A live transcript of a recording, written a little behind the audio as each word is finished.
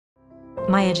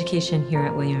My education here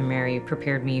at William & Mary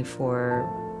prepared me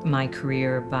for my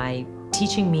career by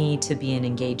teaching me to be an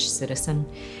engaged citizen,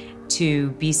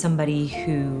 to be somebody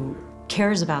who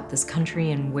cares about this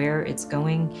country and where it's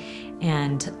going,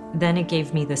 and then it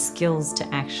gave me the skills to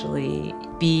actually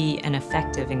be an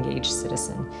effective engaged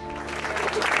citizen.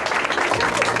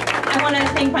 I want to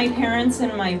thank my parents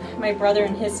and my brother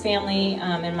and his family,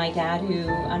 and my dad, who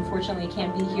unfortunately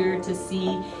can't be here to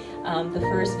see the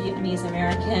first Vietnamese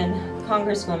American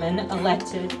Congresswoman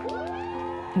elected.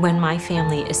 When my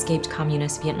family escaped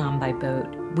communist Vietnam by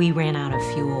boat, we ran out of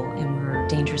fuel and were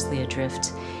dangerously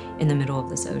adrift in the middle of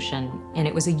this ocean. And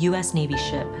it was a US Navy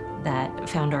ship that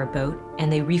found our boat,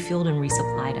 and they refueled and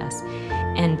resupplied us.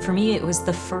 And for me, it was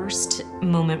the first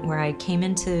moment where I came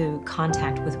into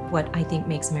contact with what I think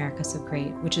makes America so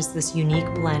great, which is this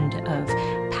unique blend of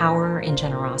power and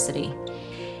generosity.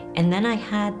 And then I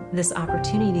had this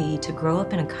opportunity to grow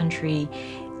up in a country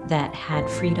that had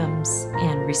freedoms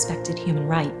and respected human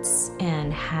rights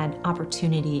and had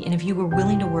opportunity. And if you were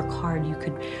willing to work hard, you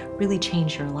could really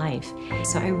change your life.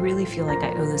 So I really feel like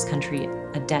I owe this country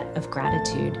a debt of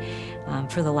gratitude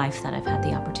for the life that I've had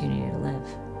the opportunity to live.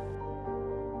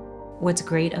 What's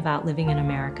great about living in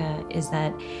America is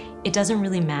that it doesn't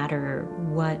really matter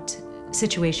what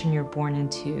situation you're born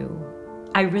into.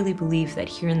 I really believe that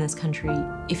here in this country,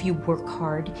 if you work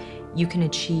hard, you can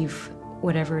achieve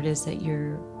whatever it is that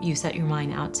you set your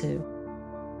mind out to.